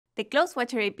The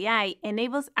CloseWatcher API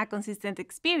enables a consistent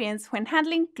experience when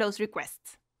handling close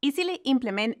requests. Easily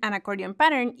implement an accordion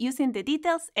pattern using the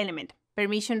details element.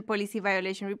 Permission policy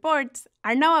violation reports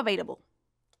are now available.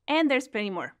 And there's plenty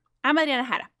more. I'm Adriana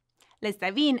Jara. Let's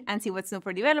dive in and see what's new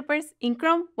for developers in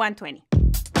Chrome 120.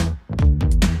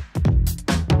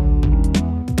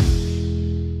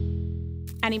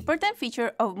 An important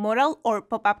feature of modal or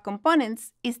pop-up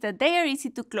components is that they are easy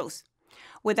to close,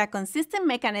 with a consistent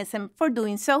mechanism for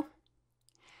doing so.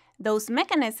 Those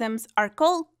mechanisms are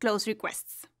called close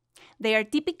requests. They are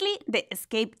typically the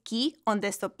escape key on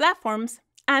desktop platforms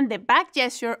and the back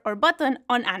gesture or button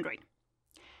on Android.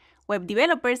 Web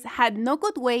developers had no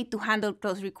good way to handle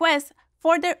close requests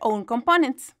for their own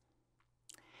components.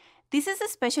 This is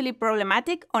especially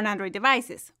problematic on Android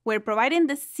devices, where providing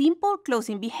the simple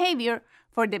closing behavior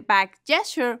for the back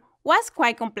gesture was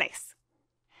quite complex.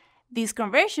 This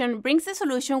conversion brings the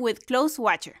solution with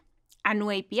CloseWatcher, a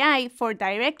new API for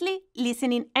directly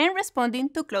listening and responding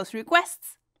to close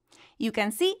requests. You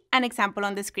can see an example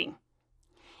on the screen.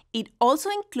 It also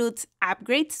includes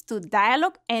upgrades to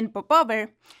dialog and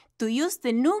popover to use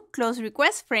the new close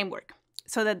request framework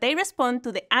so that they respond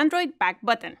to the Android back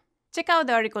button. Check out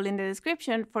the article in the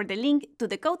description for the link to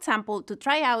the code sample to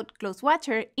try out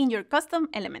CloseWatcher in your custom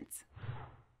elements.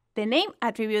 The name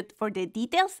attribute for the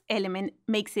details element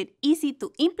makes it easy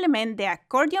to implement the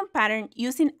accordion pattern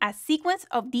using a sequence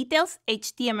of details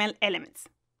HTML elements.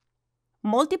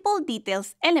 Multiple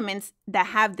details elements that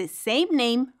have the same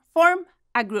name form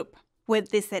a group.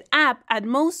 With this setup, at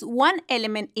most one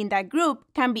element in that group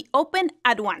can be opened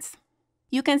at once.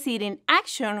 You can see it in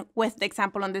action with the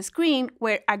example on the screen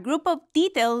where a group of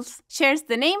details shares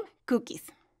the name cookies.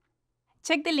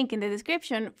 Check the link in the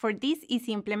description for this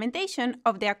easy implementation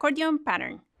of the accordion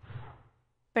pattern.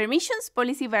 Permissions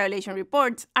policy violation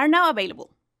reports are now available.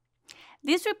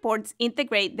 These reports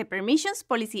integrate the Permissions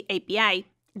Policy API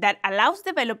that allows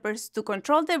developers to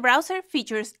control the browser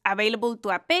features available to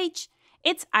a page,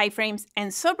 its iframes,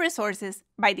 and sub-resources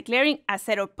by declaring a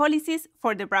set of policies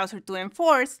for the browser to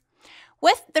enforce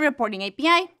with the Reporting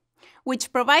API,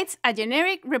 which provides a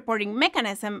generic reporting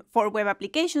mechanism for web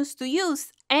applications to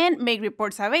use and make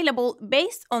reports available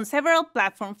based on several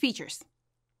platform features.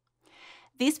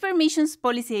 This Permissions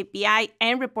Policy API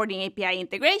and Reporting API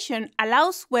integration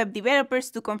allows web developers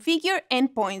to configure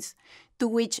endpoints to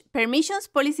which Permissions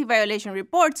Policy Violation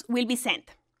reports will be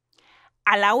sent,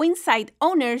 allowing site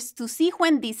owners to see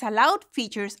when disallowed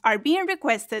features are being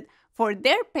requested for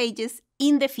their pages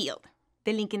in the field.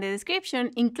 The link in the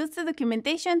description includes the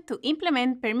documentation to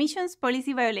implement Permissions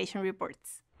Policy Violation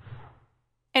reports.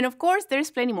 And of course,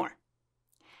 there's plenty more.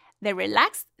 The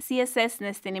relaxed CSS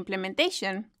nesting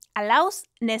implementation allows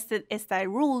nested style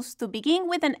rules to begin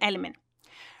with an element,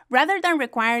 rather than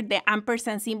require the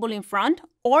ampersand symbol in front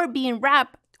or being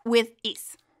wrapped with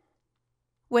is.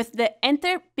 With the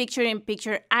Enter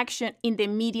Picture-in-Picture action in the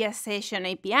Media Session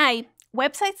API,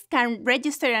 websites can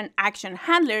register an action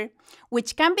handler,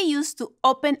 which can be used to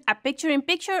open a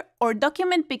picture-in-picture or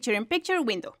document picture-in-picture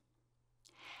window.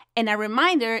 And a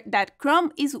reminder that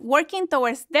Chrome is working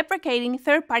towards deprecating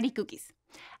third-party cookies,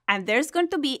 and there's going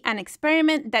to be an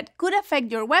experiment that could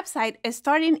affect your website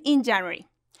starting in January.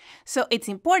 So it's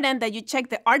important that you check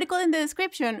the article in the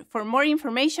description for more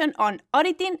information on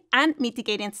auditing and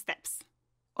mitigating steps.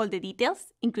 All the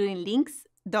details, including links,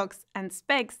 docs, and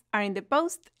specs, are in the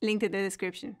post linked in the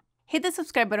description. Hit the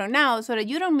subscribe button now so that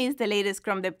you don't miss the latest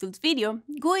Chrome DevTools video,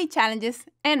 GUI challenges,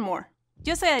 and more.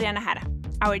 Yo soy Adriana Jara.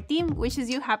 Our team wishes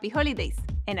you happy holidays,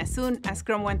 and as soon as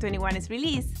Chrome 121 is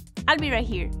released, I'll be right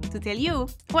here to tell you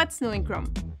what's new in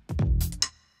Chrome.